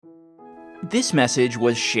This message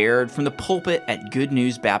was shared from the pulpit at Good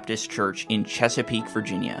News Baptist Church in Chesapeake,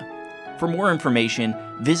 Virginia. For more information,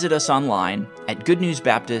 visit us online at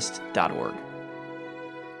goodnewsbaptist.org.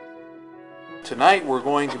 Tonight we're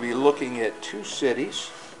going to be looking at two cities.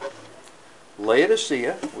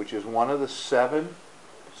 Laodicea, which is one of the 7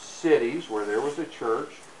 cities where there was a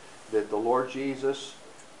church that the Lord Jesus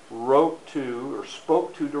wrote to or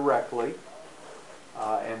spoke to directly.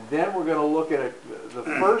 And then we're going to look at the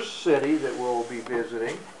first city that we'll be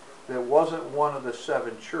visiting that wasn't one of the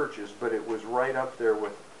 7 churches, but it was right up there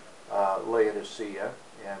with Laodicea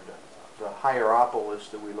and the Hierapolis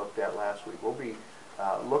that we looked at last week. We'll be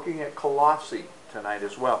looking at Colossae tonight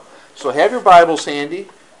as well. So have your Bibles handy.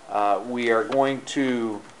 We are going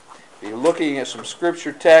to be looking at some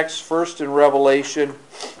scripture texts, first in Revelation,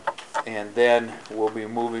 and then we'll be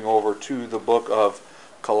moving over to the book of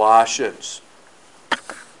Colossians.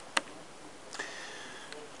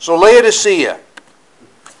 So Laodicea.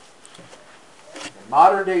 In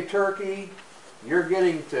modern-day Turkey, you're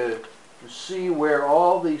getting to see where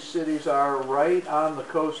all these cities are right on the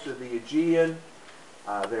coast of the Aegean.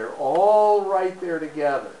 They're all right there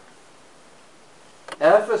together.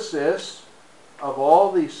 Ephesus, of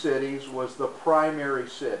all these cities, was the primary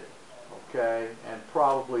city, okay, and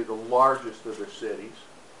probably the largest of the cities.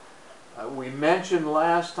 We mentioned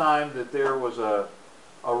last time that there was a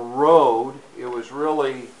road. It was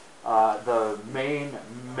really the main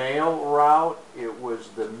mail route. It was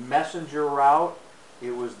the messenger route.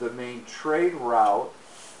 It was the main trade route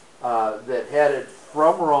that headed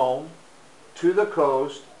from Rome to the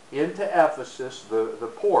coast into Ephesus,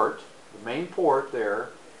 the port, the main port there,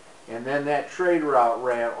 and then that trade route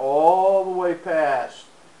ran all the way past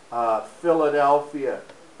Philadelphia.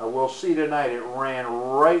 We'll see tonight it ran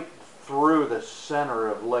right through the center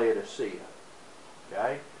of Laodicea.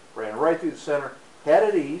 Okay? Ran right through the center,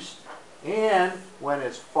 headed east, and went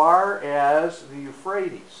as far as the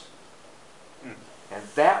Euphrates. And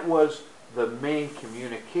that was the main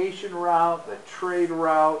communication route, the trade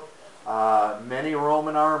route. Many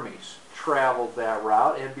Roman armies traveled that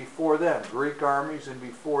route, and before them, Greek armies, and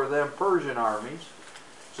before them, Persian armies.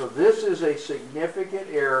 So this is a significant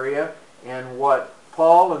area in what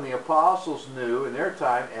Paul and the apostles knew in their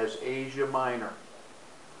time as Asia Minor.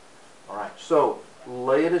 All right, so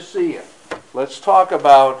Laodicea. Let's talk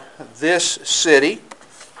about this city.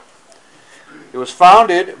 It was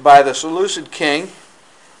founded by the Seleucid king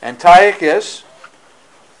Antiochus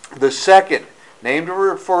II, named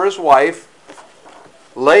for his wife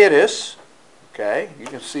Laodice. Okay, you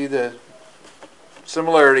can see the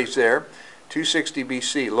similarities there. 260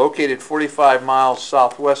 BC, located 45 miles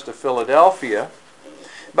southwest of Philadelphia.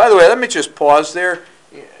 By the way, let me just pause there.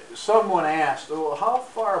 Someone asked, well, how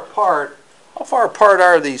far apart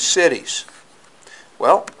are these cities?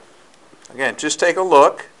 Well, again, just take a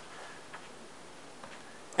look.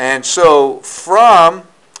 And so from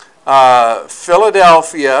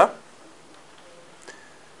Philadelphia,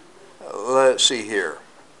 let's see here.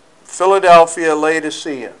 Philadelphia,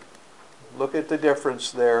 Laodicea. Look at the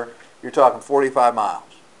difference there. You're talking 45 miles.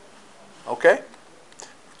 Okay?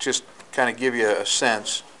 Just kind of give you a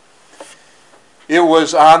sense. It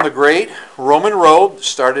was on the great Roman road that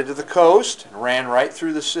started to the coast and ran right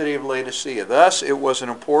through the city of Laodicea. Thus, it was an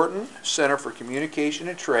important center for communication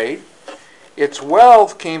and trade. Its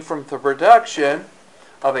wealth came from the production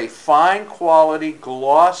of a fine quality,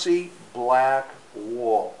 glossy black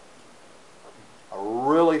wool. A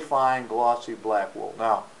really fine, glossy black wool.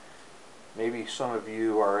 Now, maybe some of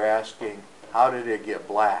you are asking, how did it get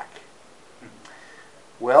black?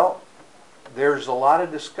 Well, there's a lot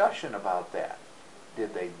of discussion about that.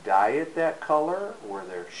 Did they dye it that color? Were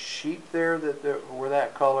there sheep there that were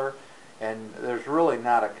that color? And there's really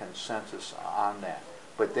not a consensus on that.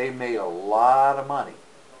 But they made a lot of money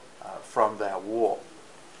from that wool.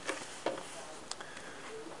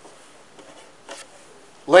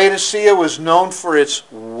 Laodicea was known for its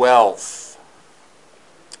wealth.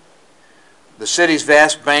 The city's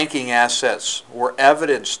vast banking assets were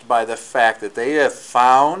evidenced by the fact that they have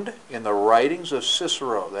found in the writings of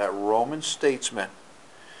Cicero, that Roman statesman,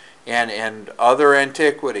 and other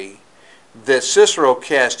antiquity, that Cicero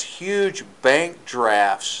cast huge bank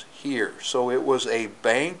drafts here. So it was a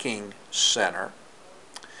banking center.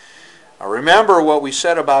 Now remember what we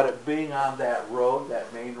said about it being on that road,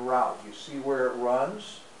 that main route. You see where it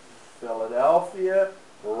runs? Philadelphia,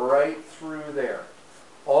 right through there.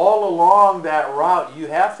 All along that route, you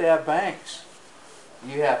have to have banks.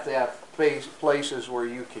 You have to have places where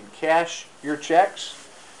you can cash your checks.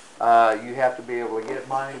 You have to be able to get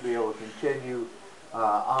money, be able to continue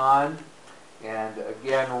on. And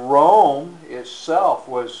again, Rome itself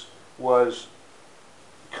was was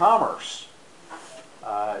commerce.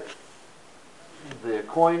 The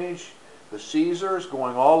coinage, the Caesars,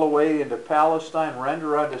 going all the way into Palestine,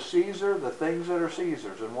 render unto Caesar the things that are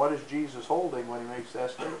Caesar's. And what is Jesus holding when he makes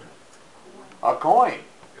that statement? A coin.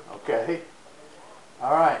 Okay?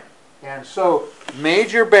 All right. And so,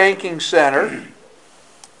 major banking center.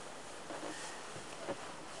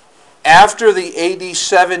 After the AD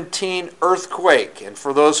 17 earthquake, and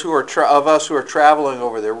for those who are of us who are traveling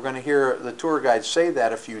over there, we're going to hear the tour guide say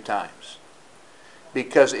that a few times,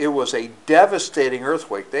 because it was a devastating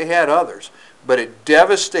earthquake. They had others, but it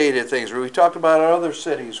devastated things. We talked about other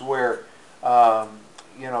cities where,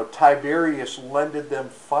 Tiberius lended them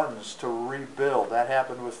funds to rebuild. That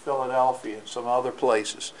happened with Philadelphia and some other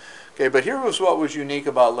places. Okay, but here was what was unique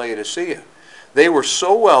about Laodicea. They were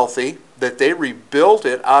so wealthy that they rebuilt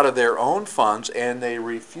it out of their own funds, and they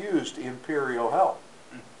refused imperial help.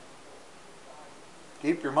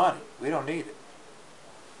 Keep your money. We don't need it.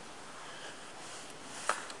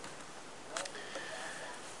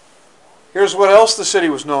 Here's what else the city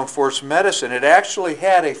was known for: its medicine. It actually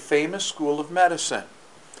had a famous school of medicine.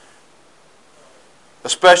 A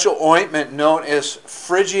special ointment known as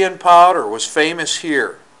Phrygian powder was famous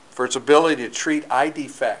here for its ability to treat eye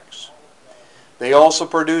defects. They also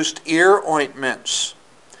produced ear ointments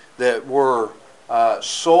that were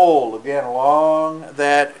sold, again, along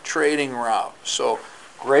that trading route. So,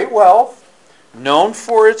 great wealth, known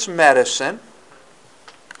for its medicine.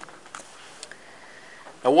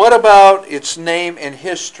 Now, what about its name and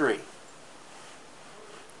history?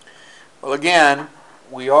 Well, again,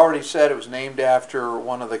 we already said it was named after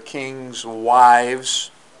one of the king's wives.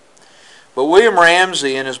 But William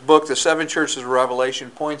Ramsey, in his book, The Seven Churches of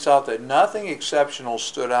Revelation, points out that nothing exceptional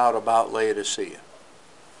stood out about Laodicea.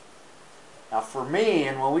 Now, for me,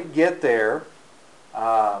 and when we get there,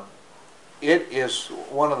 it is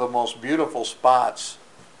one of the most beautiful spots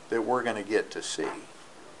that we're going to get to see.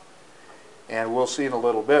 And we'll see in a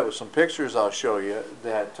little bit with some pictures I'll show you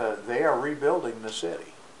that they are rebuilding the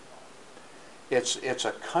city. It's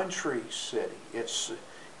a country city.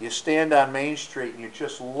 You stand on Main Street and you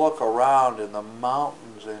just look around in the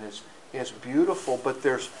mountains, and it's beautiful, but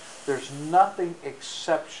there's nothing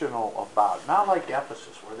exceptional about it. Not like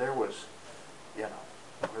Ephesus, where there was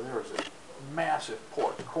a massive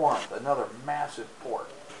port. Corinth, another massive port.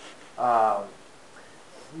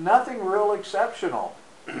 Nothing real exceptional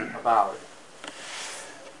about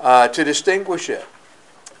it. To distinguish it,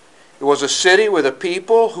 it was a city with a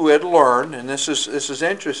people who had learned, and this is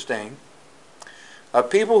interesting.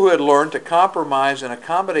 People who had learned to compromise and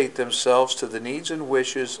accommodate themselves to the needs and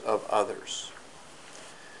wishes of others.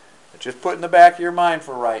 Just put in the back of your mind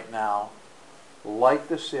for right now, like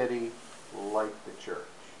the city, like the church.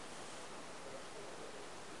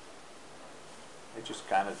 The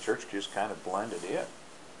church just kind of blended in.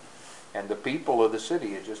 And the people of the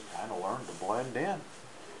city had just kind of learned to blend in.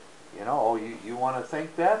 You want to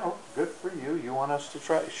think that? Oh, good for you. You want us to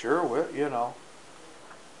try? Sure,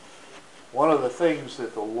 One of the things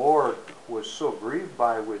that the Lord was so grieved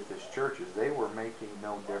by with this church is they were making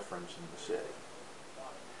no difference in the city.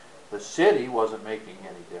 The city wasn't making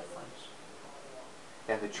any difference.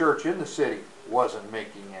 And the church in the city wasn't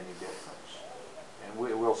making any difference. And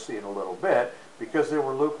we'll see in a little bit, because they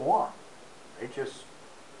were lukewarm. They just,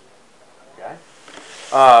 okay?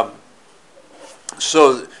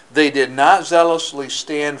 So they did not zealously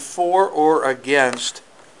stand for or against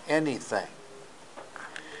anything.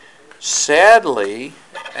 Sadly,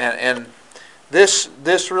 and this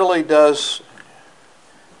really does,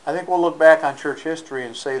 I think we'll look back on church history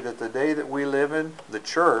and say that the day that we live in, the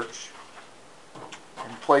church,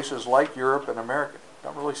 in places like Europe and America,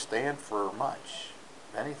 don't really stand for much,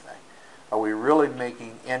 anything. Are we really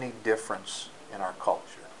making any difference in our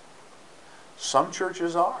culture? Some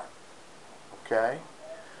churches are, okay?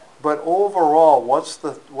 But overall, what's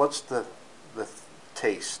the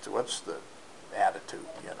taste? What's the attitude,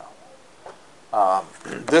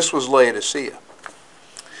 This was Laodicea.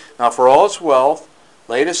 Now, for all its wealth,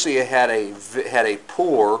 Laodicea had a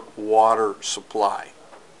poor water supply.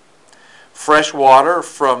 Fresh water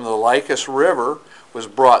from the Lycus River was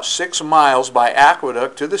brought 6 miles by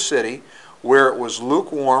aqueduct to the city, where it was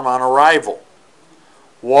lukewarm on arrival.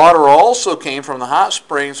 Water also came from the hot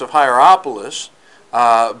springs of Hierapolis,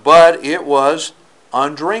 but it was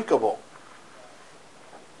undrinkable.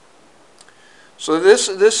 So this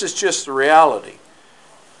is just the reality.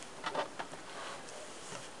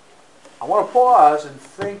 I want to pause and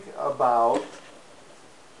think about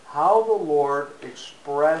how the Lord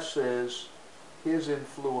expresses His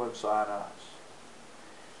influence on us.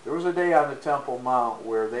 There was a day on the Temple Mount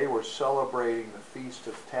where they were celebrating the Feast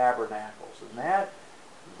of Tabernacles. And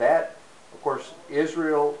that, of course,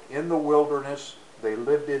 Israel in the wilderness, they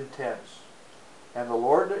lived in tents. And the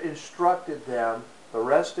Lord instructed them, the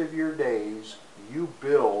rest of your days, you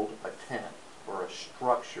build a tent or a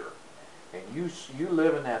structure. And you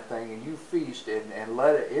live in that thing and you feast and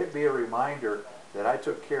let it be a reminder that I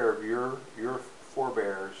took care of your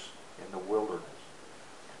forebears in the wilderness.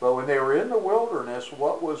 But when they were in the wilderness,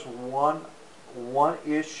 what was one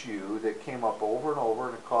issue that came up over and over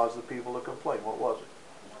and it caused the people to complain? What was it?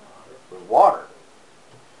 It was water.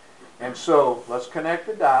 And so, let's connect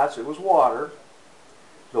the dots. It was water.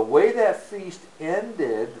 The way that feast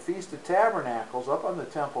ended, the Feast of Tabernacles, up on the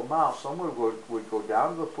Temple Mount, someone would go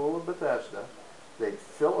down to the pool of Bethesda. They'd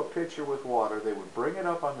fill a pitcher with water. They would bring it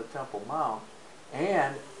up on the Temple Mount,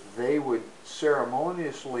 and they would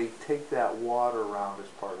ceremoniously take that water around as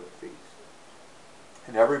part of the feast.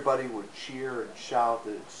 And everybody would cheer and shout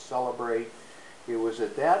and celebrate. It was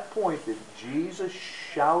at that point that Jesus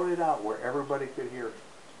shouted out where everybody could hear him.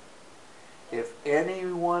 If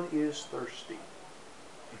anyone is thirsty,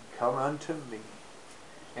 come unto me,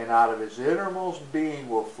 and out of his innermost being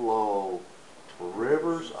will flow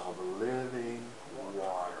rivers of living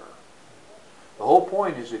water. The whole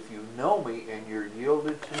point is if you know me and you're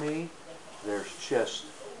yielded to me, there's just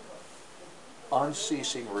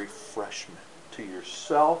unceasing refreshment to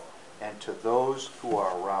yourself and to those who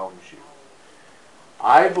are around you.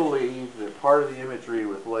 I believe that part of the imagery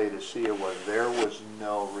with Laodicea was there was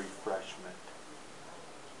no refreshment.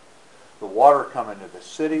 The water coming to the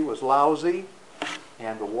city was lousy,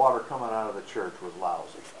 and the water coming out of the church was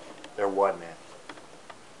lousy. There wasn't any.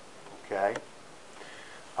 Okay?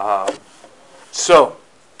 So,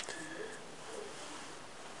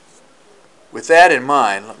 with that in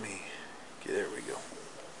mind, there we go.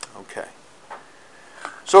 Okay.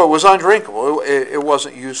 So it was undrinkable. It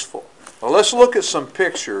wasn't useful. Well, let's look at some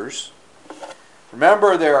pictures.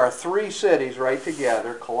 Remember, there are three cities right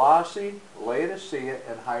together: Colossae, Laodicea,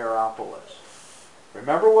 and Hierapolis.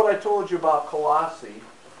 Remember what I told you about Colossae?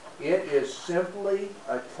 It is simply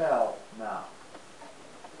a tell now.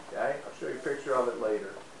 Okay? I'll show you a picture of it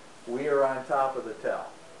later. We are on top of the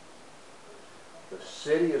tell. The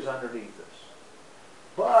city is underneath us.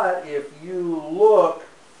 But if you look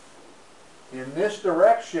in this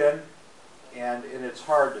direction, and it's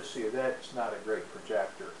hard to see, that's not a great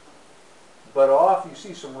projector. But you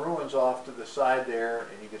see some ruins off to the side there,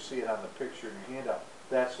 and you can see it on the picture in your handout.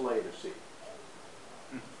 That's Laodicea.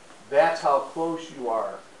 That's how close you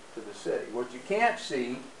are to the city. What you can't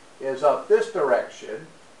see is up this direction,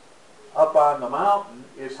 up on the mountain,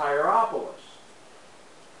 is Hierapolis.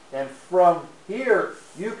 And from here,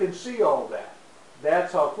 you can see all that.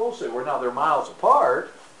 That's how close they were. Now, they're miles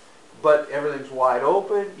apart, but everything's wide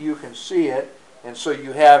open. You can see it. And so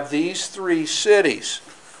you have these three cities.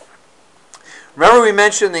 Remember we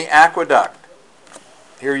mentioned the aqueduct.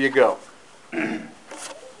 Here you go.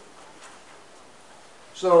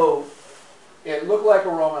 So it looked like a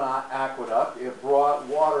Roman aqueduct. It brought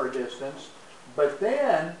water a distance. But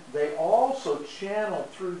then they also channeled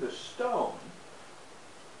through the stone,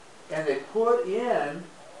 and they put in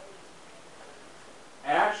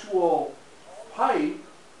actual pipe.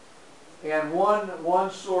 And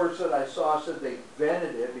one source that I saw said they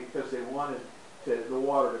vented it because they wanted the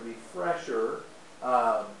water to be fresher.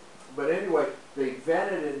 But anyway, they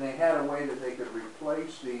vented it and they had a way that they could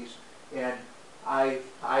replace these. And I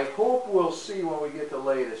hope we'll see when we get to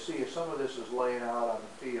Laodicea, some of this is laying out on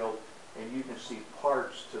the field, and you can see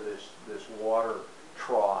parts to this water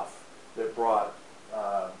trough that brought,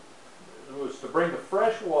 it was to bring the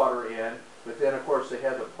fresh water in, but then of course they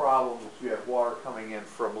had the problem that you had water coming in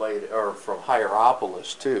from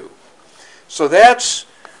Hierapolis too. So that's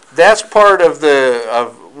part of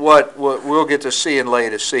what we'll get to see in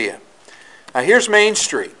Laodicea. Now here's Main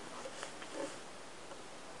Street.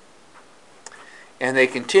 And they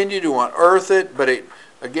continue to unearth it, but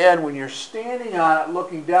again, when you're standing on it,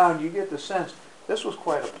 looking down, you get the sense this was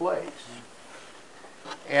quite a place.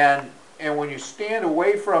 And when you stand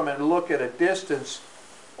away from it and look at a distance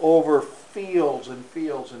over fields and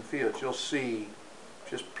fields and fields, you'll see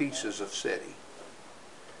just pieces of city.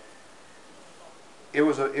 It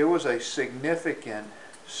was a significant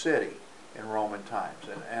city in Roman times.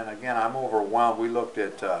 And again, I'm overwhelmed. We looked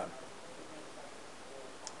at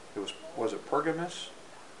was it Pergamus,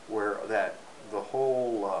 where the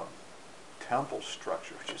whole temple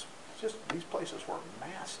structure, just these places were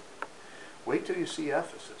massive. Wait till you see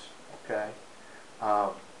Ephesus, okay?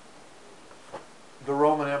 The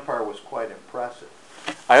Roman Empire was quite impressive.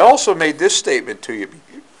 I also made this statement to you,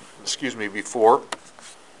 before.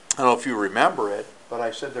 I don't know if you remember it, but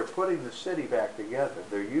I said they're putting the city back together.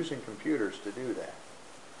 They're using computers to do that.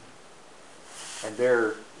 And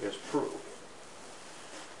there is proof.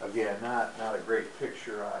 Again, not a great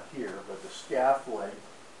picture on here, but the scaffolding,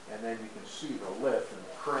 and then you can see the lift and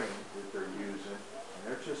the crane that they're using. And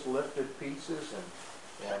they're just lifted pieces,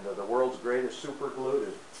 and the world's greatest super glue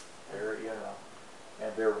is there, you know,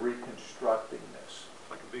 and they're reconstructing this.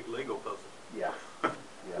 Like a big Lego puzzle. Yeah.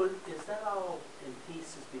 Yeah. But is that all in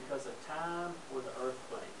pieces because of time or the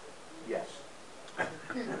earthquake? Yes.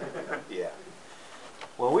 Yeah.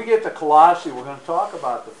 When we get to Colossae, we're going to talk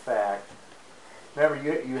about the fact. Remember,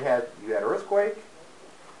 you had earthquake,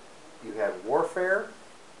 you had warfare,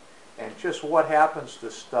 and just what happens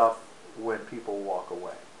to stuff when people walk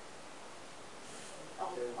away.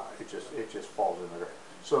 It just falls in the grave.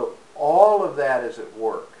 So all of that is at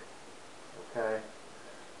work. Okay.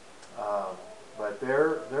 But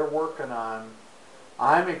they're working on.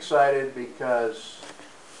 I'm excited because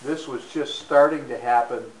this was just starting to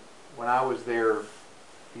happen when I was there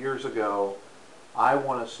years ago. I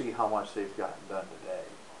want to see how much they've gotten done today.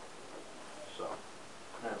 So.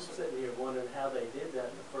 I'm sitting here wondering how they did that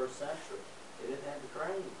in the first century. They didn't have the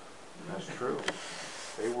crane. That's true.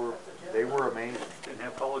 They were amazing. Didn't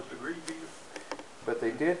have college degrees either. But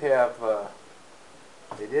they did have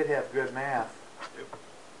good math. Yep.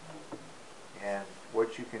 And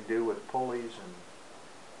what you can do with pulleys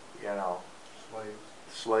and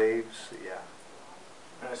slaves, yeah.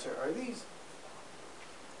 Sir, are these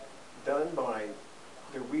done by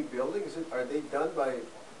the rebuilding? Are they done by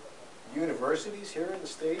universities here in the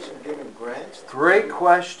States and given grants? Great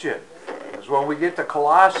question. Because when we get to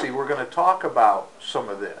Colossae, we're going to talk about some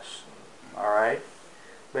of this. All right?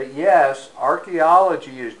 But yes,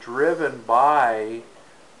 archaeology is driven by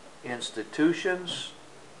institutions,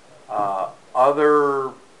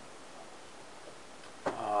 other,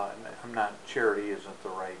 I'm not, charity isn't the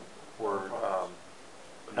right word.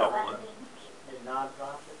 No.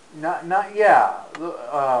 Non-profit?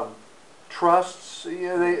 Trusts,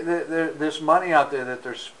 this money out there that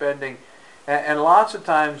they're spending, and lots of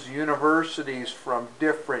times universities from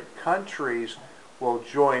different countries will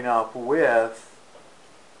join up with,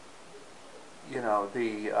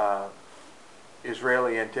 the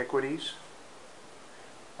Israeli Antiquities.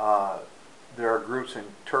 There are groups in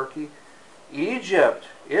Turkey. Egypt,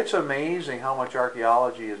 it's amazing how much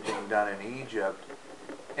archaeology is being done in Egypt.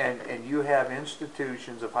 And you have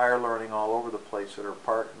institutions of higher learning all over the place that are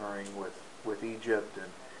partnering with Egypt,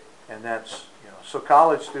 and that's, so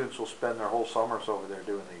college students will spend their whole summers over there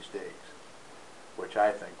doing these digs, which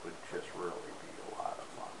I think would just really be a lot of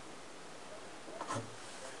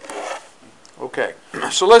fun. Okay,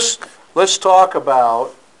 so let's talk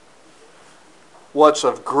about what's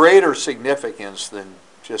of greater significance than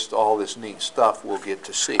just all this neat stuff we'll get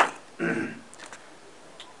to see.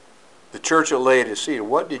 The church at Laodicea,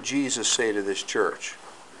 what did Jesus say to this church?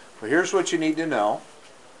 Well, here's what you need to know.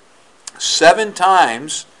 7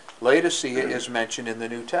 times Laodicea is mentioned in the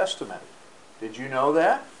New Testament. Did you know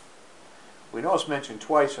that? We know it's mentioned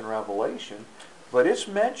twice in Revelation, but it's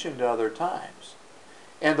mentioned other times.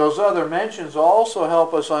 And those other mentions also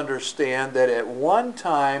help us understand that at one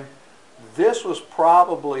time, this was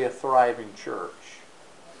probably a thriving church.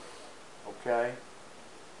 Okay?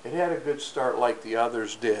 It had a good start like the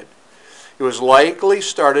others did. It was likely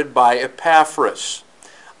started by Epaphras.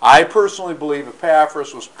 I personally believe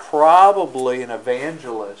Epaphras was probably an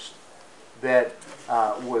evangelist that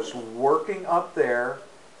was working up there,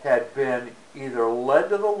 had been either led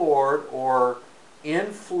to the Lord or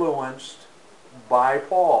influenced by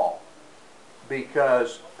Paul,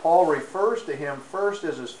 because Paul refers to him first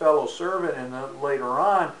as his fellow servant and then later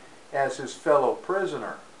on as his fellow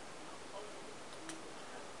prisoner.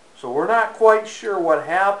 So we're not quite sure what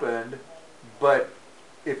happened, but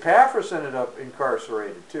Epaphras ended up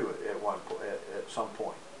incarcerated too at some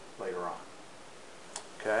point later on.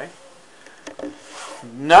 Okay?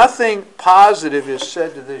 Nothing positive is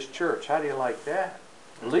said to this church. How do you like that?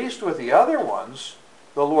 At least with the other ones,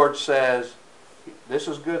 the Lord says, this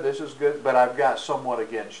is good, but I've got somewhat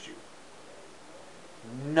against you.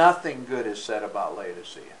 Nothing good is said about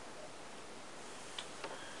Laodicea.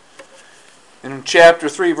 In chapter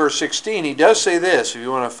 3, verse 16, he does say this. If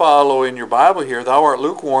you want to follow in your Bible here, thou art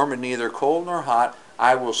lukewarm and neither cold nor hot.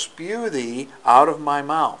 I will spew thee out of my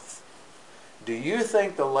mouth. Do you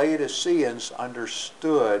think the Laodiceans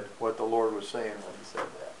understood what the Lord was saying when he said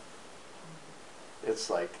that? It's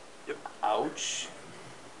like, ouch.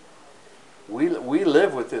 We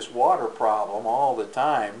live with this water problem all the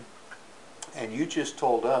time, and you just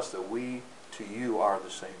told us that we to you are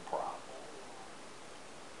the same problem.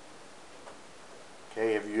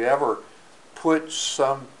 Okay, have you ever put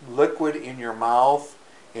some liquid in your mouth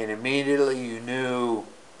and immediately you knew,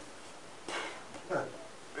 ugh,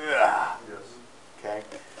 Yes. okay?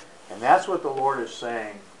 And that's what the Lord is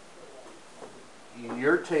saying.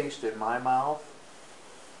 Your taste in my mouth,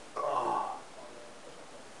 oh.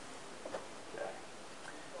 Okay.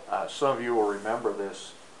 Some of you will remember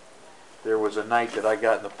this. There was a night that I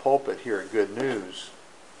got in the pulpit here at Good News.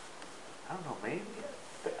 I don't know, maybe,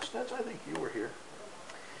 Fastnets, I think you were here.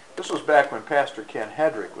 This was back when Pastor Ken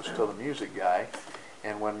Hedrick was still the music guy,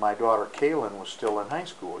 and when my daughter Kaylin was still in high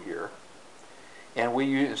school here. And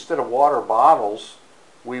we, instead of water bottles,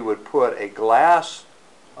 we would put a glass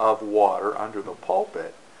of water under the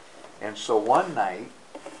pulpit. And so one night,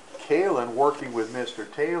 Kaylin, working with Mr.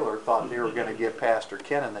 Taylor, thought they were going to get Pastor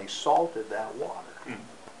Ken, and they salted that water.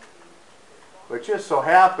 But just so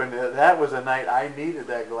happened that was a night I needed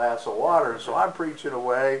that glass of water, and so I'm preaching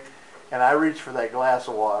away, and I reach for that glass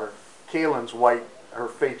of water. Kaylin's white, her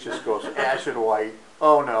face just goes ashen white.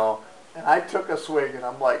 Oh no. And I took a swig, and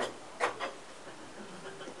I'm like,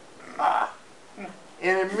 ah.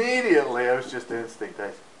 And immediately, it was just instinct.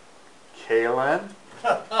 I said, Kaylin?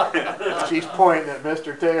 She's pointing at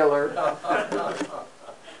Mr. Taylor.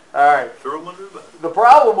 All right. Throw them under the bus. The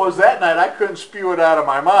problem was that night I couldn't spew it out of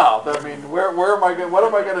my mouth. I mean, where am I going? What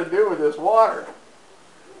am I going to do with this water?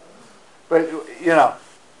 But you know,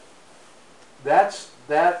 that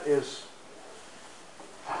is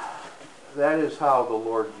how the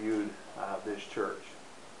Lord viewed this church.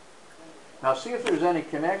 Now, see if there's any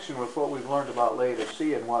connection with what we've learned about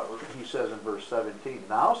Laodicea and what he says in verse 17.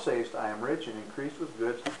 Now sayest, I am rich and increased with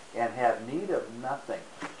goods, and have need of nothing.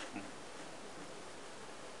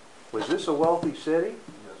 Was this a wealthy city?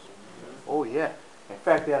 Yes. Oh, yeah. In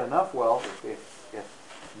fact, they had enough wealth. If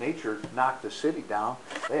nature knocked the city down,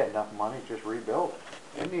 they had enough money to just rebuild it.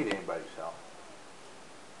 They didn't need anybody's help.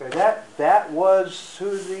 Okay, that was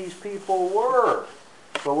who these people were.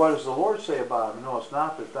 But what does the Lord say about them? Knowest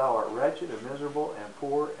not that thou art wretched and miserable and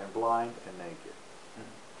poor and blind and naked.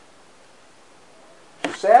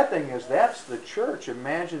 The sad thing is that's the church.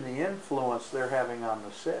 Imagine the influence they're having on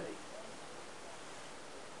the city.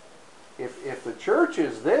 If the church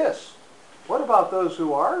is this, what about those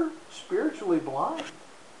who are spiritually blind?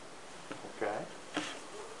 Okay.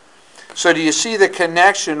 So do you see the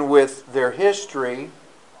connection with their history,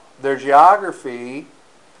 their geography,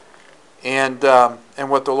 and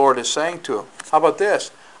what the Lord is saying to them? How about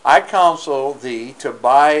this? I counsel thee to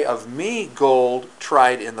buy of me gold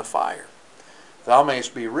tried in the fire, thou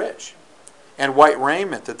mayest be rich, and white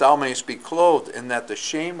raiment, that thou mayest be clothed, and that the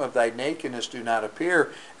shame of thy nakedness do not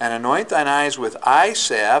appear, and anoint thine eyes with eye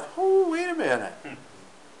salve. Oh, wait a minute.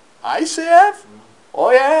 Eye salve?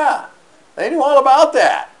 Oh, yeah. They knew all about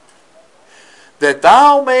that. That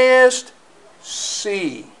thou mayest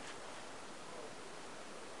see.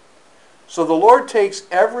 So the Lord takes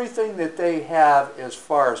everything that they have as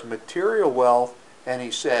far as material wealth, and he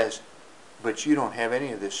says, but you don't have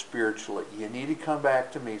any of this spiritually. You need to come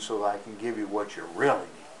back to me so that I can give you what you really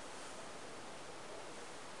need.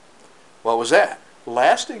 What was that?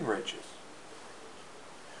 Lasting riches.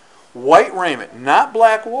 White raiment, not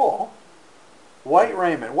black wool. White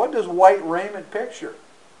raiment. What does white raiment picture?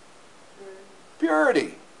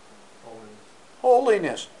 Purity.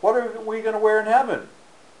 Holiness. What are we going to wear in heaven?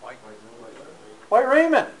 White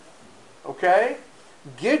raiment. Okay?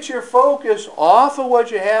 Get your focus off of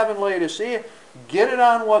what you have in Laodicea. Get it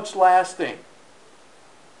on what's lasting.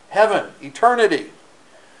 Heaven, eternity.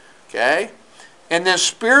 Okay? And then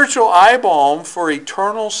spiritual eye balm for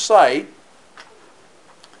eternal sight.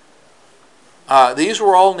 These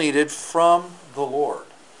were all needed from the Lord.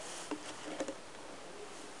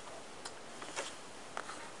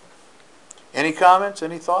 Any comments?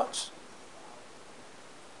 Any thoughts?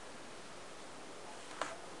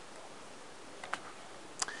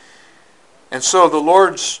 And so the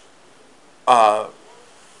Lord's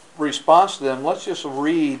response to them, let's just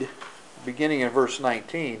read beginning in verse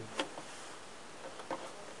 19.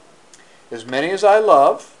 As many as I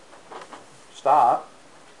love, stop.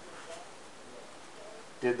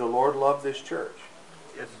 Did the Lord love this church?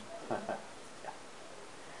 Yes.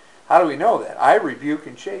 How do we know that? I rebuke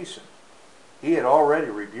and chasten. He had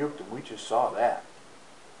already rebuked them. We just saw that.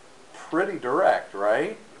 Pretty direct,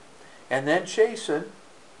 right? And then chasten.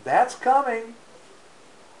 That's coming.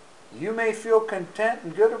 You may feel content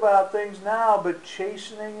and good about things now, but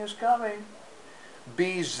chastening is coming.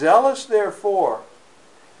 Be zealous, therefore,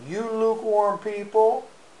 you lukewarm people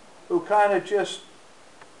who kind of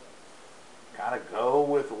go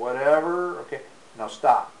with whatever. Okay, now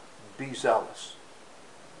stop. Be zealous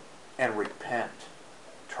and repent.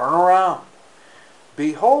 Turn around.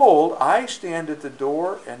 Behold, I stand at the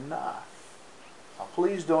door and knock. Now,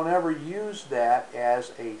 please don't ever use that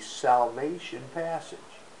as a salvation passage.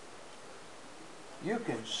 You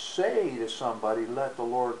can say to somebody, let the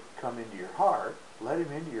Lord come into your heart. Let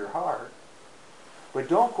him into your heart. But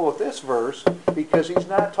don't quote this verse, because he's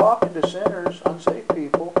not talking to sinners, unsaved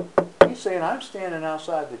people. He's saying, I'm standing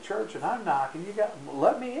outside the church and I'm knocking.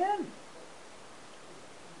 Let me in.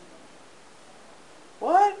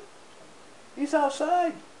 What? He's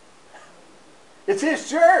outside. It's his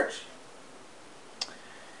church.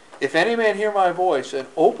 If any man hear my voice and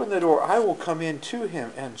open the door, I will come in to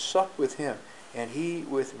him and sup with him, and he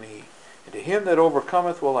with me. And to him that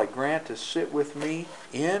overcometh will I grant to sit with me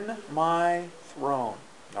in my throne.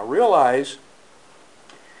 Now realize,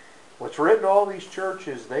 what's written to all these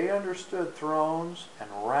churches, they understood thrones and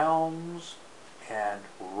realms and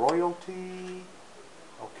royalty.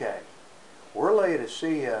 Okay. We're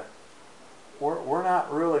Laodicea. We're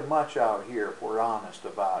not really much out here, if we're honest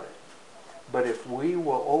about it. But if we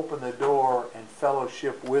will open the door and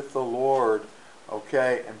fellowship with the Lord,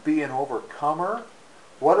 okay, and be an overcomer,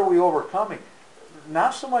 what are we overcoming?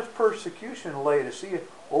 Not so much persecution in Laodicea,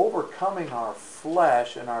 overcoming our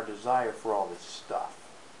flesh and our desire for all this stuff.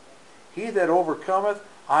 He that overcometh,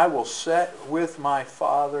 I will set with my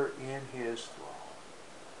Father in his throne.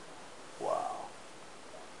 Wow.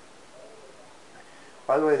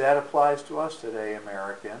 By the way, that applies to us today,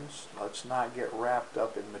 Americans. Let's not get wrapped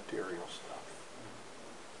up in material stuff.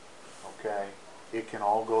 Okay? It can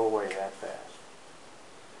all go away that fast.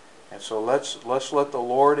 And so let's let the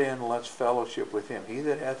Lord in, let's fellowship with him. He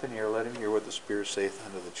that hath an ear, let him hear what the Spirit saith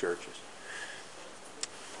unto the churches.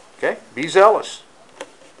 Okay? Be zealous,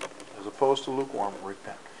 as opposed to lukewarm.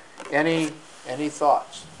 Repent. Any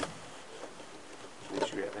thoughts?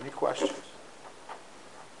 Did you have any questions?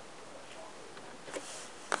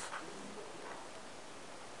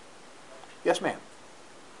 Yes, ma'am.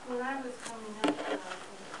 When I was coming up in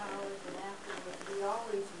college and afterwards, we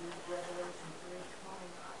always used Revelation 3:20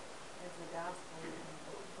 as the gospel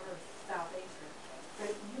verse, salvation.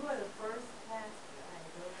 But you are the first pastor I've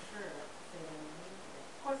ever heard say that.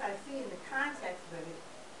 Of course, I see in the context of it.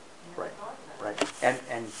 Right. Right.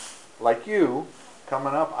 And like you,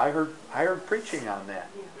 coming up, I heard preaching on that.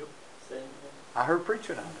 Same thing. I heard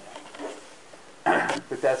preaching on that.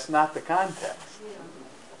 But that's not the context. Yeah.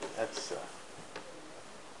 That's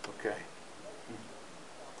okay.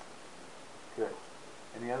 Good.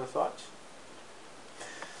 Any other thoughts?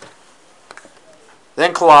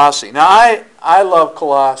 Then Colossae. Now I love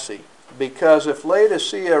Colossae, because if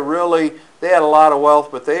Laodicea really, they had a lot of wealth,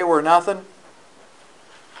 but they were nothing.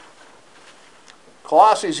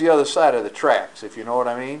 Colossie's the other side of the tracks, if you know what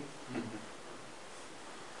I mean.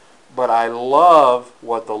 But I love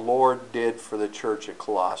what the Lord did for the church at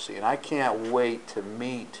Colossae, and I can't wait to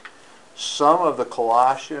meet some of the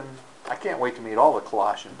I can't wait to meet all the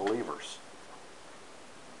Colossian believers.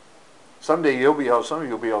 Someday some of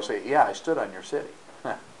you will be able to say, yeah, I stood on your city.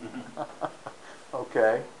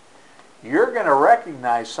 Okay. You're going to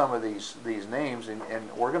recognize some of these names, and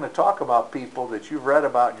we're going to talk about people that you've read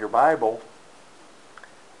about in your Bible.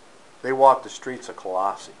 They walked the streets of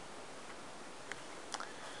Colossae.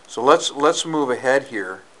 So let's move ahead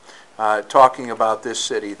here, talking about this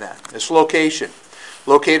city then. Its location.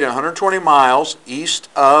 Located 120 miles east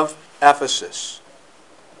of Ephesus.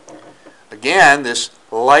 Again, this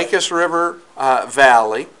Lycus River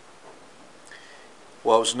Valley,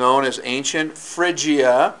 what was known as ancient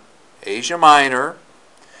Phrygia, Asia Minor,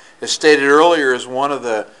 as stated earlier, is one of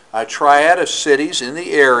the triad of cities in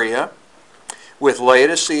the area, with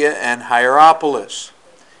Laodicea and Hierapolis.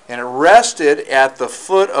 And it rested at the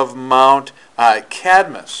foot of Mount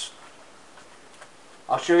Cadmus.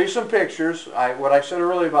 I'll show you some pictures. What I said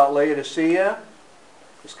earlier about Laodicea,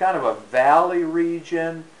 it's kind of a valley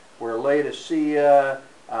region where Laodicea,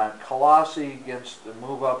 Colossae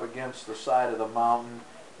move up against the side of the mountain.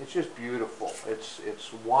 It's just beautiful.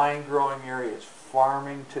 It's wine growing area. It's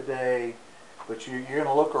farming today. But you're going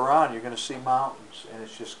to look around, you're going to see mountains, and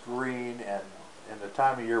it's just green. And the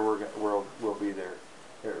time of year we'll be there.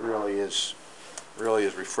 It really is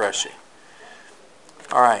refreshing.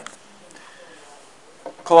 All right.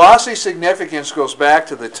 Colossie's significance goes back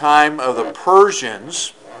to the time of the Persians,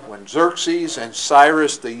 when Xerxes and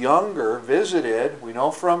Cyrus the Younger visited. We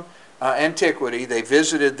know from antiquity they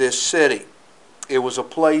visited this city. It was a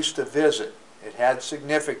place to visit. It had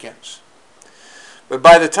significance. But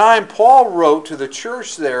by the time Paul wrote to the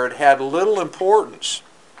church there, it had little importance.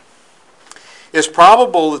 It's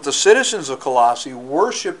probable that the citizens of Colossae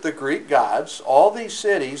worshiped the Greek gods. All these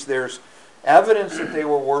cities, there's evidence that they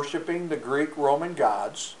were worshiping the Greek Roman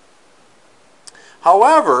gods.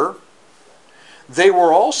 However, they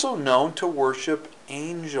were also known to worship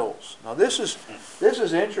angels. Now this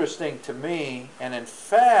is interesting to me, and in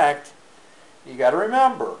fact, you got to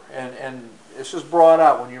remember, and this is brought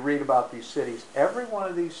out when you read about these cities, every one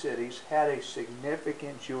of these cities had a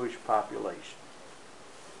significant Jewish population.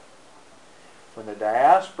 When the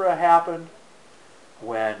diaspora happened,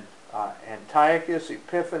 when Antiochus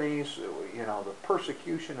Epiphanes, the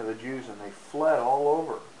persecution of the Jews, and they fled all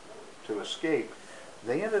over to escape,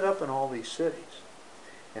 they ended up in all these cities.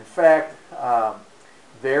 In fact,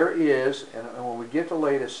 there is, and when we get to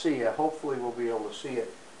Laodicea, hopefully we'll be able to see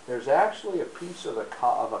it, there's actually a piece of a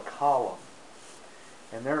column.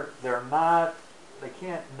 And they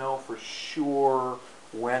can't know for sure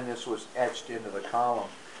when this was etched into the column.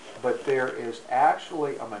 But there is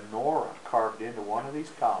actually a menorah carved into one of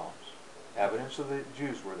these columns. Evidence of the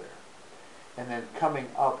Jews were there. And then coming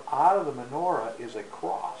up out of the menorah is a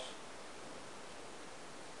cross.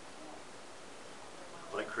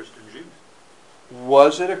 Like Christian Jews.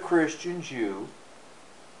 Was it a Christian Jew?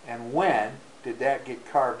 And when did that get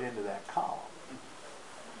carved into that column?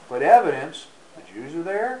 But evidence, the Jews are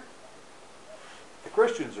there, the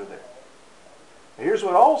Christians are there. Now here's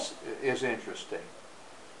what else is interesting.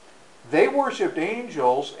 They worshipped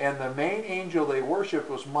angels, and the main angel they worshipped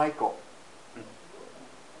was Michael.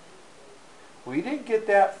 We didn't get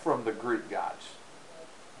that from the Greek gods.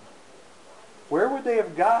 Where would they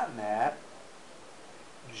have gotten that?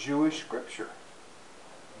 Jewish scripture.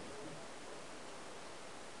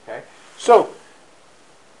 Okay? So,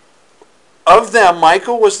 of them,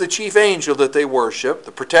 Michael was the chief angel that they worshiped,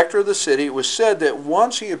 the protector of the city. It was said that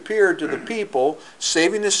once he appeared to the people,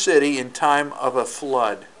 saving the city in time of a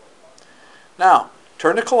flood. Now,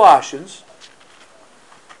 turn to Colossians.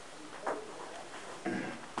 I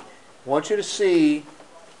want you to see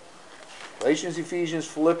Galatians, Ephesians,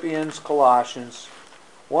 Philippians, Colossians.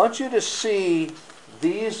 I want you to see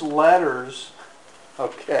these letters,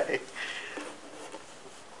 okay,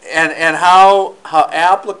 and how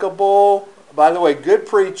applicable. By the way, good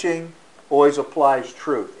preaching always applies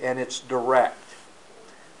truth, and it's direct.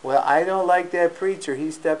 Well, I don't like that preacher.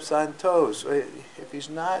 He steps on toes. If he's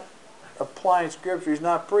not applying Scripture, he's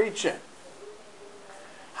not preaching.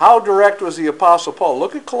 How direct was the Apostle Paul?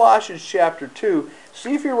 Look at Colossians chapter 2.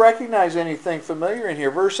 See if you recognize anything familiar in here.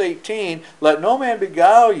 Verse 18, let no man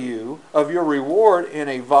beguile you of your reward in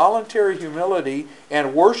a voluntary humility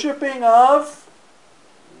and worshiping of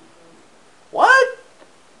what?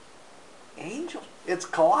 Angels. It's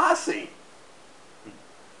Colossae.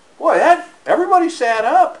 Boy, everybody sat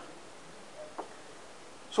up.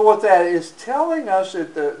 So what that is telling us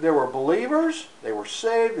is that there were believers, they were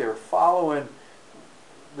saved, they were following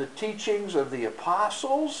the teachings of the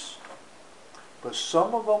apostles, but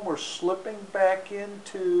some of them were slipping back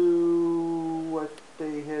into what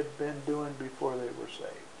they had been doing before they were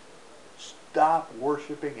saved. Stop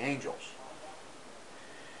worshiping angels.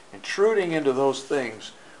 Intruding into those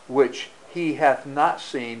things which he hath not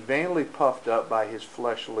seen, vainly puffed up by his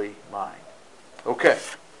fleshly mind. Okay.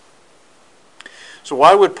 So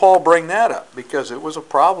why would Paul bring that up? Because it was a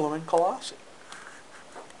problem in Colossae.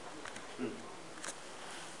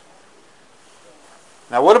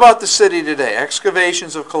 Now what about the city today?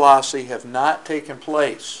 Excavations of Colossae have not taken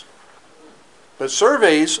place. But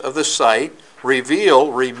surveys of the site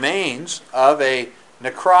reveal remains of a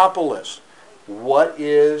necropolis. What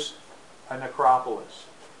is a necropolis?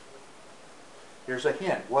 Here's a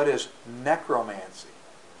hint. What is necromancy?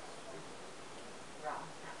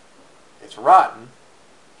 It's rotten.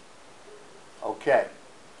 Okay.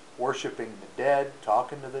 Worshipping the dead,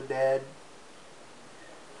 talking to the dead.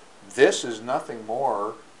 This is nothing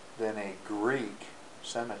more than a Greek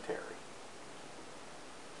cemetery.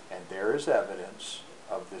 And there is evidence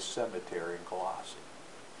of this cemetery in Colossae.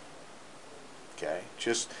 Okay?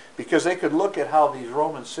 Just because they could look at how these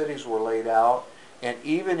Roman cities were laid out, and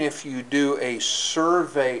even if you do a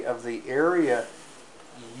survey of the area,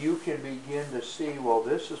 you can begin to see, well,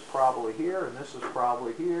 this is probably here, and this is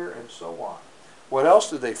probably here, and so on. What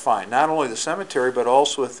else did they find? Not only the cemetery, but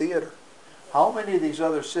also a theater. How many of these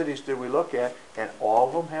other cities did we look at, and all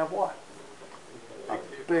of them have what? A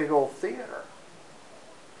big old theater.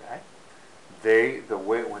 Okay?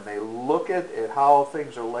 When they look at how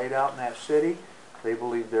things are laid out in that city, they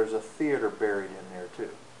believe there's a theater buried in there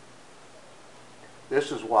too.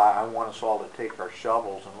 This is why I want us all to take our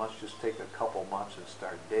shovels and let's just take a couple months and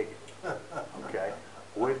start digging. Okay?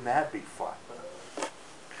 Wouldn't that be fun?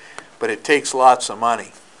 But it takes lots of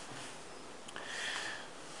money.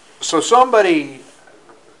 So somebody,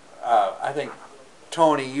 I think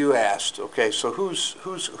Tony, you asked, okay, so who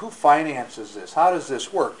finances this? How does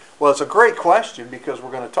this work? Well, it's a great question because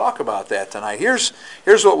we're going to talk about that tonight. Here's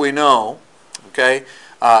what we know, okay?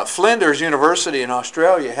 Flinders University in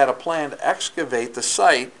Australia had a plan to excavate the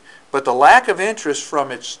site, but the lack of interest from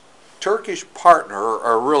its Turkish partner,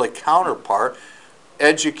 or really counterpart,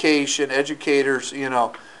 educators,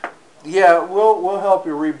 yeah, we'll help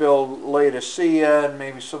you rebuild Laodicea and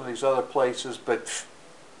maybe some of these other places, but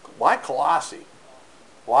why Colossae?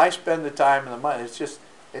 Why spend the time and the money? It's just,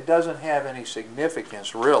 it doesn't have any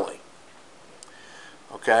significance, really.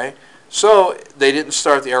 Okay? So they didn't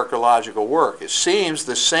start the archaeological work. It seems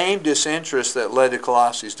the same disinterest that led to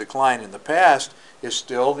Colossai's decline in the past is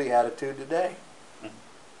still the attitude today,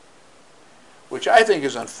 which I think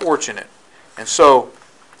is unfortunate. And so,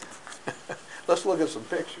 let's look at some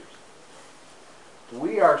pictures.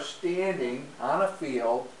 We are standing on a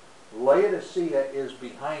field. Laodicea is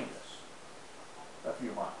behind us a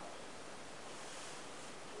few miles.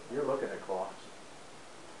 You're looking at Colossae.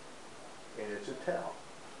 And it's a tell.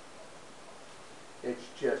 It's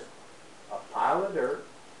just a pile of dirt,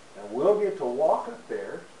 and we'll get to walk up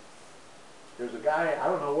there. There's a guy, I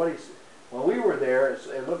don't know what he's, when we were there,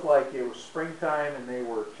 it looked like it was springtime and they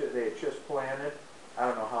had just planted. I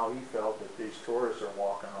don't know how he felt that these tourists are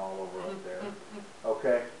walking all over up there.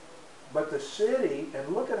 Okay? But the city,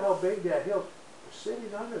 and look at how big that hill, the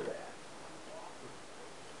city's under that.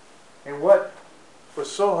 And what was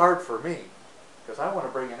so hard for me, because I want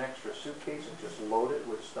to bring an extra suitcase and just load it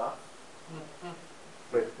with stuff,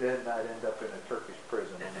 but then I'd end up in a Turkish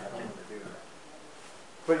prison, and I don't want to do that.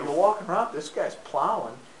 But you're walking around, this guy's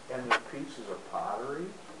plowing, and there's pieces of pottery,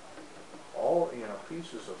 all,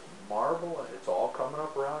 pieces of marble, and it's all coming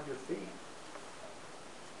up around your feet.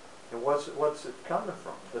 And what's it coming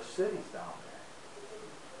from? The city's down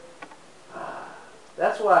there.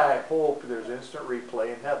 That's why I hope there's instant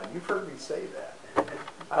replay in heaven. You've heard me say that.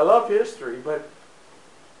 I love history, but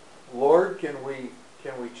Lord, can we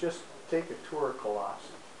just take a tour of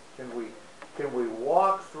Colossae? Can we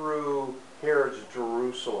walk through Herod's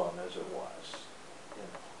Jerusalem as it was?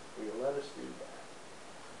 Will you let us do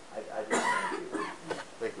that? I just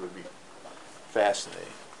think it would be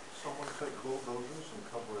fascinating. Someone take bulldozers and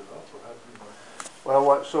cover it up, or how do you Well,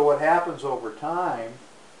 what happens over time,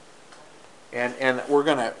 and we're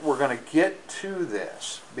gonna get to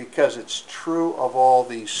this because it's true of all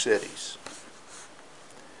these cities.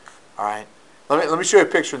 All right, let me show you a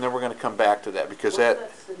picture, and then we're going to come back to that because What's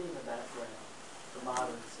that city in the background? The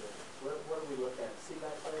modern city. What do we look at? See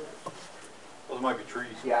back there? Well, there might be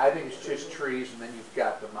trees. Yeah, I think it's just trees, and then you've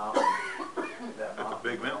got the mountain. That That's a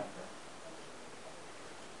big mountain.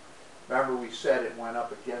 Remember we said it went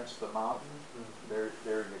up against the mountain? There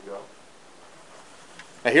you go.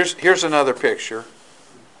 Now here's another picture.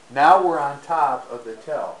 Now we're on top of the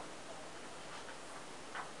tell.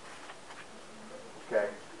 Okay,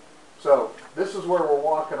 so this is where we're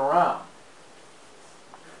walking around.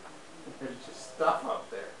 There's just stuff up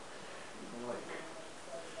there. I'm like,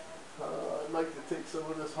 I'd like to take some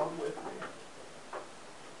of this home with me.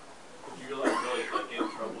 Would you really get in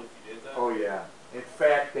trouble if you did that? Oh yeah. In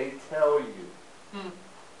fact, they tell you.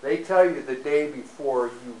 They tell you the day before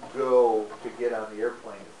you go to get on the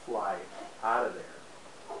airplane to fly out of there.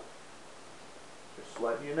 Just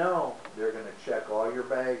letting you know, they're going to check all your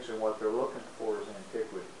bags, and what they're looking for is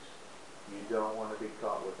antiquities. You don't want to be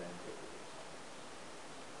caught with antiquities.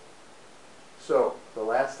 So, the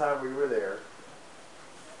last time we were there,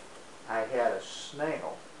 I had a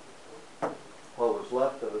snail, what was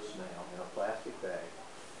left of a snail in a plastic bag,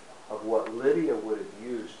 of what Lydia would have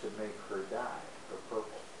used to make her dye, her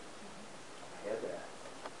purple. I had that.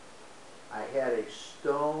 I had a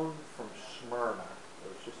stone from Smyrna.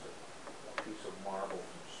 It was just a piece of marble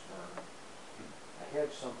from Smyrna. I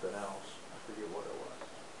had something else. I forget what it was.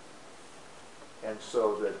 And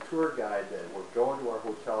so the tour guide that we're going to our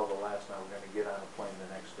hotel the last night, we're going to get on a plane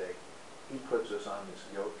the next day, he puts us on this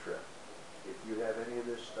goat trip. If you have any of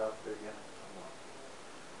this stuff, they're going to come on.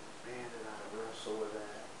 Man, did I wrestle with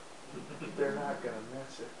that. They're not going to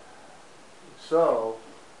miss it. So,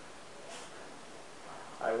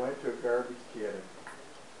 I went to a garbage can.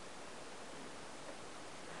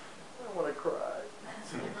 I want to cry.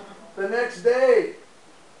 The next day,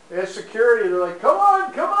 there's security. They're like, come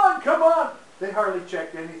on, come on, come on. They hardly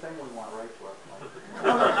checked anything. We went right to our plane.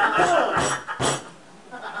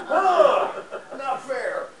 Oh, not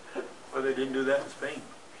fair. Well, they didn't do that in Spain.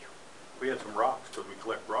 We had some rocks, because we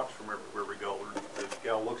collect rocks from everywhere we go. The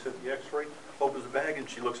gal looks at the x-ray, opens the bag, and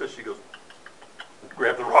she looks at it, she goes,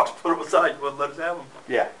 grab the rocks, put them aside, wouldn't let us have them.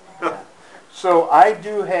 Yeah. So I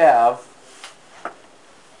do have,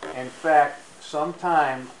 in fact,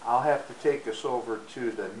 sometime I'll have to take us over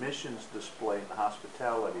to the missions display in the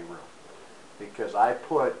hospitality room, because I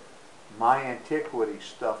put my antiquity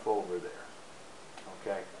stuff over there.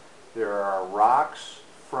 Okay? There are rocks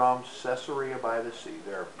from Caesarea by the sea.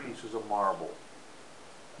 There are pieces of marble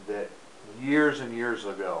that years and years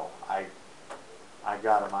ago I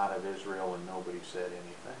got them out of Israel and nobody said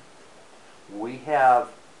anything. We have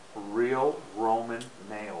real Roman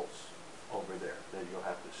nails over there that you'll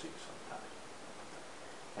have to see sometime.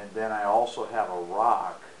 And then I also have a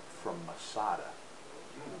rock from Masada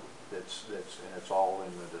that's and it's all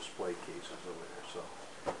in the display cases over there, so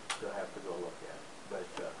you'll have to go look at it. But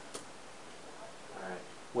all right,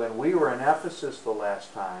 when we were in Ephesus the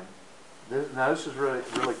last time, now this is really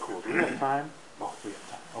cool. Do we have time? Oh, we have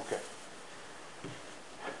time. Okay.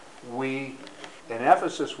 We in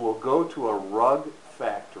Ephesus will go to a rug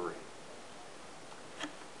factory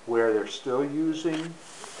where they're still using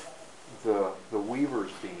the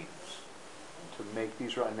weaver's beams to make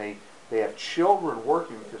these, and they have children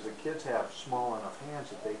working because the kids have small enough hands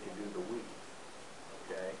that they can do the weave.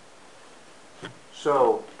 Okay?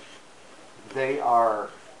 So they're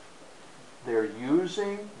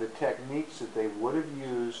using the techniques that they would have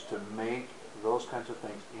used to make those kinds of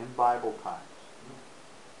things in Bible times.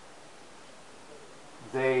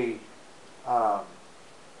 The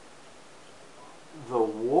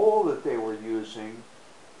wool that they were using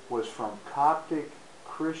was from Coptic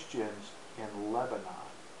Christians in Lebanon.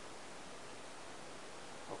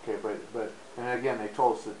 Okay, but and again, they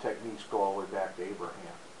told us the techniques go all the way back to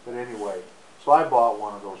Abraham. But anyway, so I bought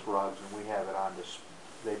one of those rugs, and we have it on display.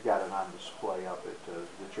 They've got it on display up at the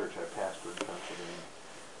church I pastor in Pennsylvania.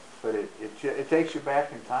 But it takes you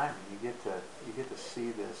back in time, and you get to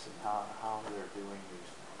see this and how they're doing these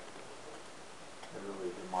things. They're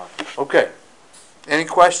really remarkable. Okay. Any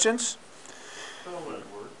questions? Tell that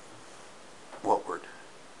word. What word?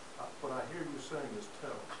 What I hear you saying is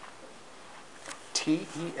tell.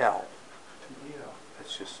 T-E-L. T-E-L.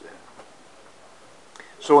 That's just it.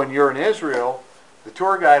 So when you're in Israel, the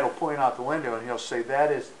tour guide will point out the window and he'll say,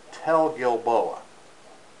 that is Tel Gilboa.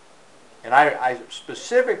 And I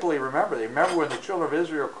specifically remember when the children of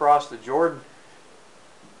Israel crossed the Jordan,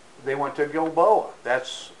 they went to Gilboa.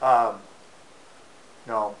 That's, that's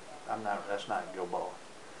not Gilboa.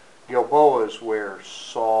 Gilboa is where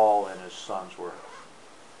Saul and his sons were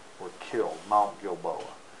killed, Mount Gilboa.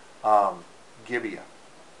 Gibeah.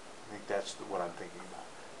 I think that's what I'm thinking about.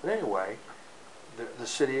 But anyway, the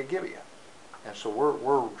city of Gibeah. And so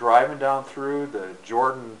we're driving down through the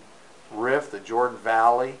Jordan Rift, the Jordan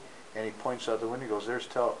Valley, and he points out the window and goes, there's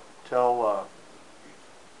Tel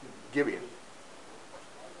Gibeah.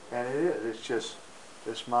 And it is. It's just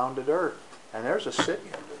this mound of dirt. And there's a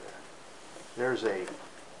city under there.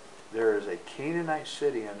 There is a Canaanite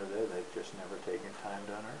city under there they've just never taken time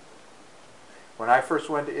to unearth. When I first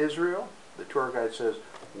went to Israel, the tour guide says,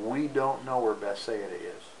 we don't know where Bethsaida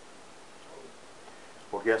is.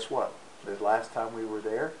 Well, guess what? The last time we were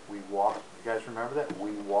there, we walked, you guys remember that?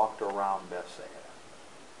 We walked around Bethsaida.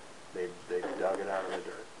 They dug it out of the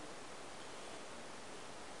dirt.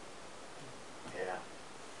 Yeah.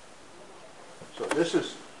 So this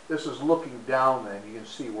is looking down then. You can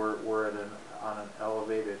see we're on an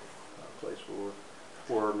elevated place where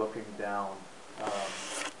we're looking down.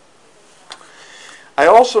 I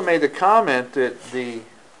also made the comment that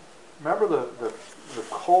remember the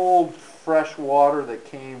cold fresh water that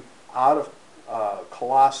came out of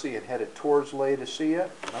Colossae and headed towards Laodicea?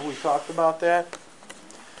 Remember we talked about that?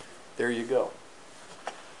 There you go.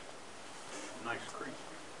 Nice creek.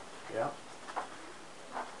 Yeah.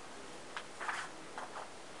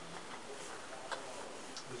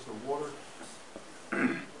 Is the water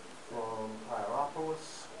from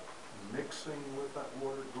Hierapolis mixing with that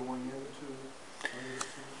water going into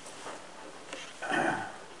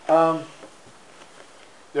Laodicea?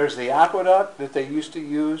 There's the aqueduct that they used to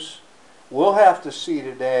use. We'll have to see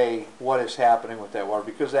today what is happening with that water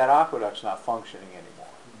because that aqueduct's not functioning anymore.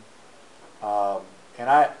 And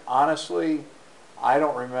I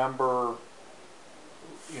don't remember,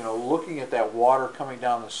 looking at that water coming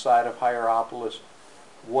down the side of Hierapolis,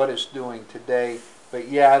 what it's doing today. But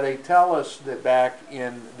yeah, they tell us that back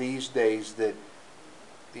in these days that,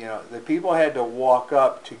 the people had to walk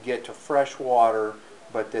up to get to fresh water,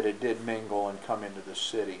 but that it did mingle and come into the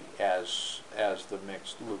city as the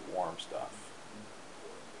mixed lukewarm stuff.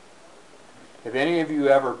 Have any of you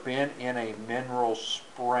ever been in a mineral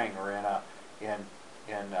spring or in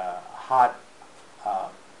hot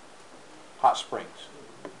springs?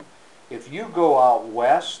 If you go out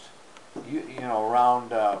west,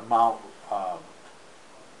 around Mount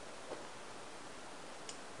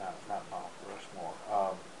not Mount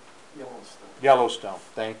Yellowstone,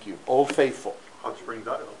 thank you. Old Faithful. Hot Springs,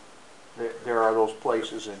 Idaho. There are those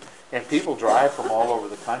places, and people drive from all over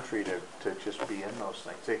the country to just be in those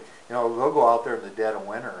things. They'll go out there in the dead of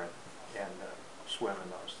winter and swim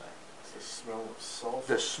in those things. It's the smell of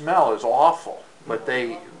sulfur. The smell is awful, but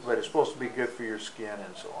it's supposed to be good for your skin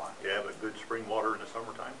and so on. Yeah, but good spring water in the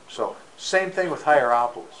summertime. So same thing with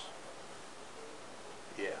Hierapolis.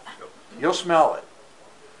 Yeah, So, you'll smell it,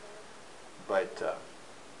 but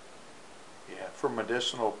yeah, for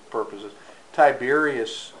medicinal purposes.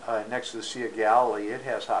 Tiberias, next to the Sea of Galilee, it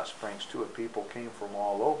has hot springs too, and people came from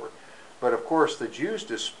all over. But of course, the Jews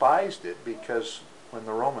despised it because when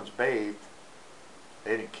the Romans bathed,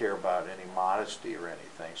 they didn't care about any modesty or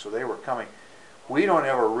anything. So they were coming. We don't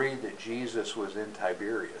ever read that Jesus was in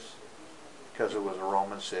Tiberias because it was a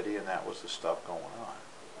Roman city and that was the stuff going on.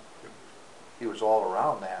 He was all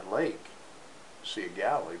around that lake, Sea of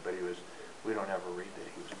Galilee, but we don't ever read that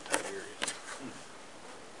he was in Tiberias.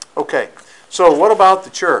 Okay, so what about the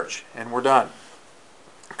church? And we're done.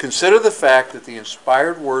 Consider the fact that the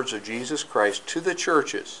inspired words of Jesus Christ to the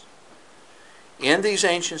churches in these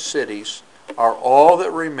ancient cities are all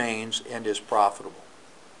that remains and is profitable.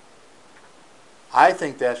 I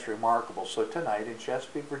think that's remarkable. So tonight in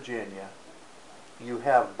Chesapeake, Virginia, you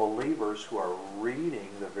have believers who are reading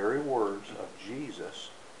the very words of Jesus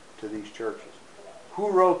to these churches.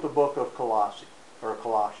 Who wrote the book of Colossians?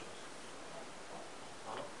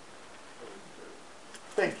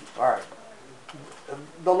 Thank you. All right.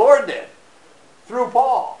 The Lord did. Through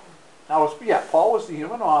Paul. Now, Paul was the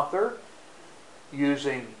human author,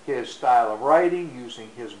 using his style of writing, using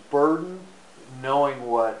his burden, knowing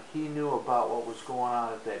what he knew about what was going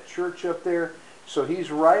on at that church up there. So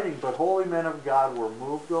he's writing, but holy men of God were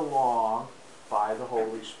moved along by the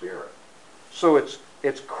Holy Spirit. So it's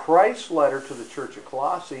Christ's letter to the church of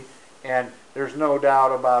Colossae, and there's no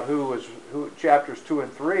doubt about who. Chapters 2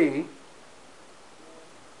 and 3,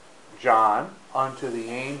 John, unto the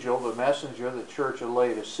angel, the messenger of the church of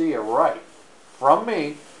Laodicea, write, from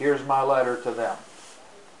me, here's my letter to them.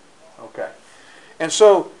 Okay. And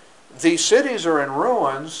so these cities are in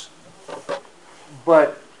ruins,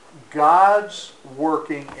 but God's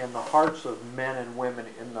working in the hearts of men and women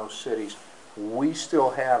in those cities. We still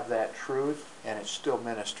have that truth, and it's still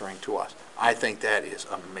ministering to us. I think that is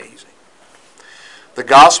amazing. The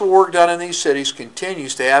gospel work done in these cities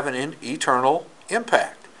continues to have an eternal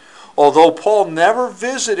impact. Although Paul never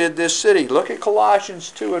visited this city, look at Colossians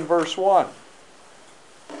 2 and verse 1.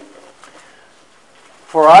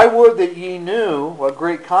 For I would that ye knew what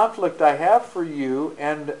great conflict I have for you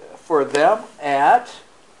and for them at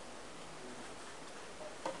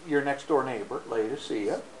your next door neighbor,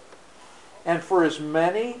 Laodicea, and for as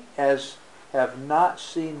many as have not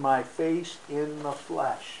seen my face in the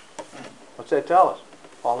flesh. What's that tell us?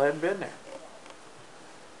 Paul hadn't been there.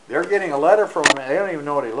 They're getting a letter from him, and they don't even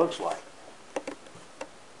know what he looks like.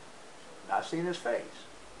 Not seen his face.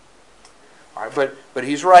 All right, but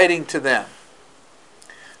he's writing to them.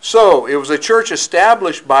 So, it was a church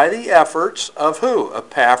established by the efforts of who?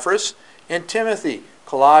 Epaphras and Timothy.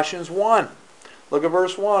 Colossians 1. Look at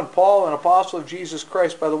verse 1. Paul, an apostle of Jesus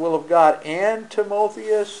Christ by the will of God, and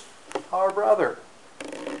Timotheus, our brother.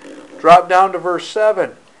 Drop down to verse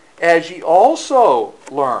 7. As ye also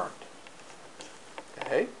learned,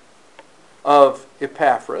 okay, of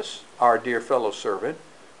Epaphras, our dear fellow servant,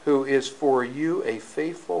 who is for you a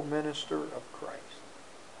faithful minister of Christ.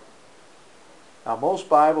 Now, most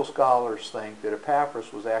Bible scholars think that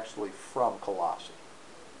Epaphras was actually from Colossae.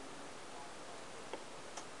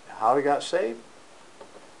 Now, how he got saved?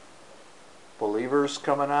 Believers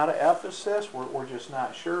coming out of Ephesus, we're just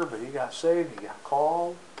not sure, but he got saved, he got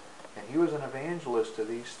called, and he was an evangelist to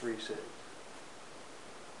these three cities.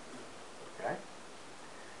 Okay?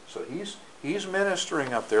 So he's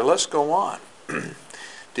ministering up there. Let's go on.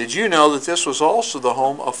 Did you know that this was also the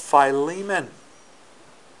home of Philemon?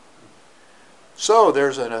 So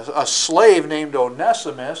there's a slave named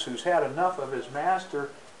Onesimus who's had enough of his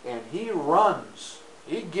master, and he runs.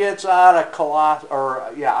 He gets out of Colossae,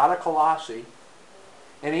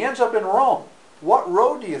 and he ends up in Rome. What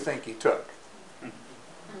road do you think he took?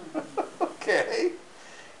 Okay.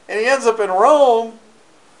 And he ends up in Rome,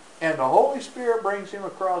 and the Holy Spirit brings him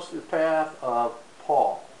across the path of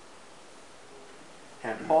Paul.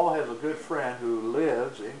 And Paul has a good friend who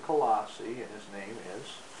lives in Colossae, and his name is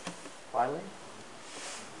Philemon.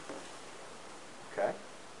 Okay.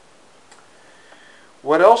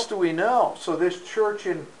 What else do we know? So this church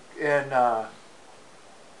in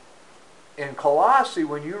Colossae,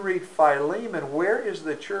 when you read Philemon, where is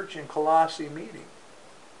the church in Colossae meeting?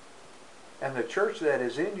 And the church that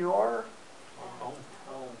is in your home.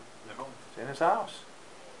 in his house.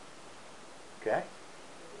 Okay?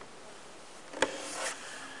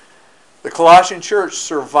 The Colossian church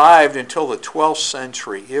survived until the 12th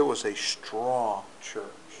century. It was a strong church.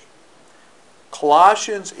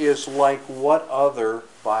 Colossians is like what other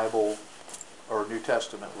Bible or New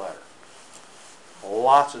Testament letter?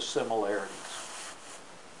 Lots of similarities.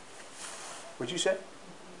 What'd you say?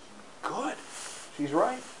 Good. She's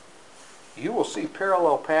right. You will see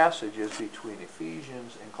parallel passages between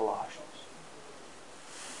Ephesians and Colossians.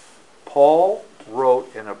 Paul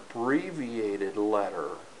wrote an abbreviated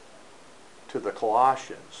letter to the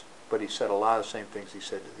Colossians, but he said a lot of the same things he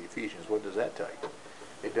said to the Ephesians. What does that tell you?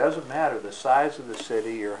 It doesn't matter the size of the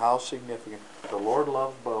city or how significant. The Lord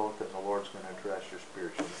loves both, and the Lord's going to address your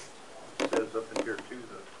spiritual needs. It says up in here too,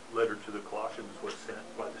 the letter to the Colossians was sent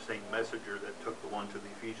by the same messenger that took the one to the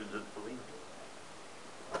Ephesians and Philemon.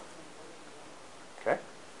 Okay?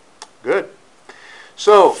 Good.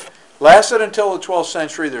 So, lasted until the 12th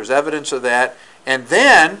century. There's evidence of that. And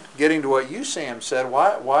then, getting to what you, Sam, said,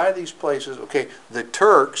 why are these places... Okay, the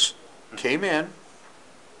Turks came in,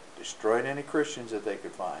 destroyed any Christians that they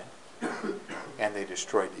could find, and they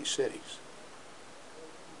destroyed these cities.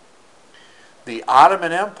 The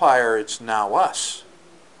Ottoman Empire, it's now us.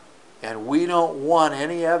 And we don't want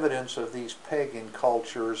any evidence of these pagan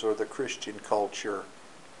cultures or the Christian culture.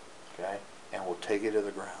 Okay? And we'll take it to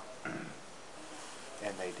the ground.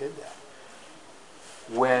 And they did that.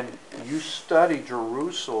 When you study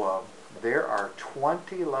Jerusalem, there are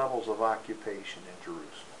 20 levels of occupation in Jerusalem.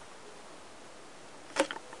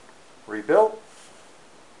 Rebuilt,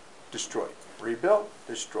 destroyed. Rebuilt,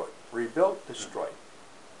 destroyed. Rebuilt, destroyed.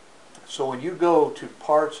 So when you go to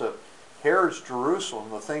parts of Herod's Jerusalem,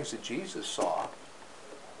 the things that Jesus saw,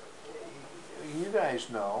 you guys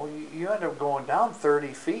know, you end up going down 30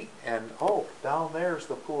 feet, and down there's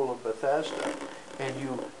the pool of Bethesda. And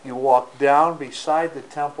you walk down beside the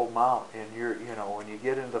Temple Mount, and when you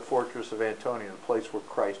get into the fortress of Antonia, the place where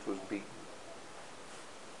Christ was beaten,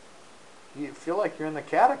 you feel like you're in the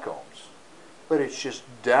catacombs. But it's just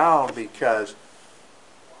down because...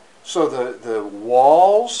 So the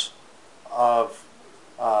walls of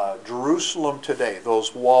Jerusalem today,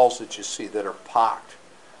 those walls that you see that are pocked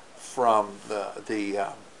from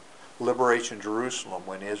the liberation of Jerusalem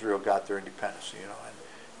when Israel got their independence,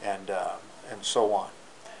 and so on.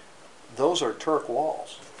 Those are Turk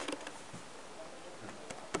walls.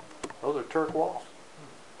 Those are Turk walls.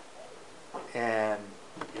 And,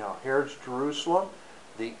 Herod's Jerusalem,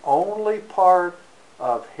 the only part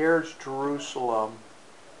of Herod's Jerusalem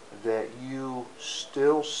that you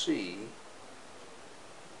still see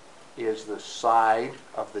is the side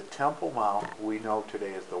of the Temple Mount we know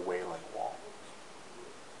today as the Wailing Wall.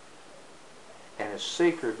 And it's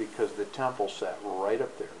sacred because the temple sat right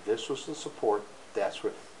up there. This was the support. That's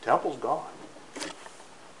what... Temple's gone.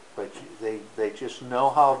 But they just know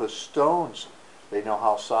how the stones... They know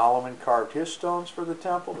how Solomon carved his stones for the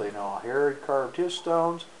temple. They know how Herod carved his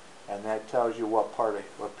stones. And that tells you what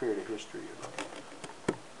period of history you're looking at.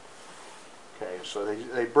 Okay, so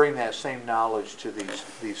they bring that same knowledge to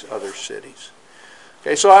these other cities.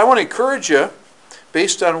 Okay, so I want to encourage you,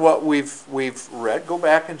 based on what we've read, go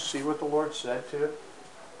back and see what the Lord said to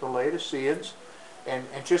the Laodiceans, and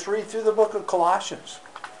just read through the book of Colossians,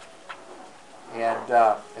 and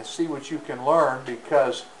see what you can learn,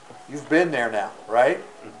 because you've been there now, right?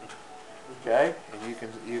 Okay, and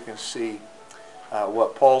you can see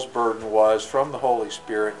what Paul's burden was from the Holy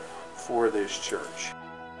Spirit for this church.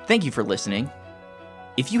 Thank you for listening.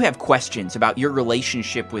 If you have questions about your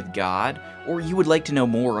relationship with God, or you would like to know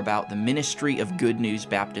more about the ministry of Good News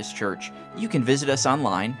Baptist Church, you can visit us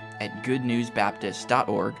online at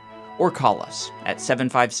goodnewsbaptist.org or call us at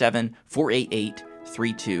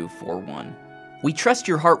 757-488-3241. We trust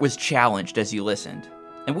your heart was challenged as you listened,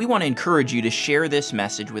 and we want to encourage you to share this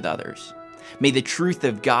message with others. May the truth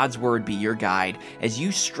of God's Word be your guide as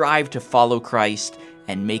you strive to follow Christ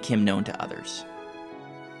and make Him known to others.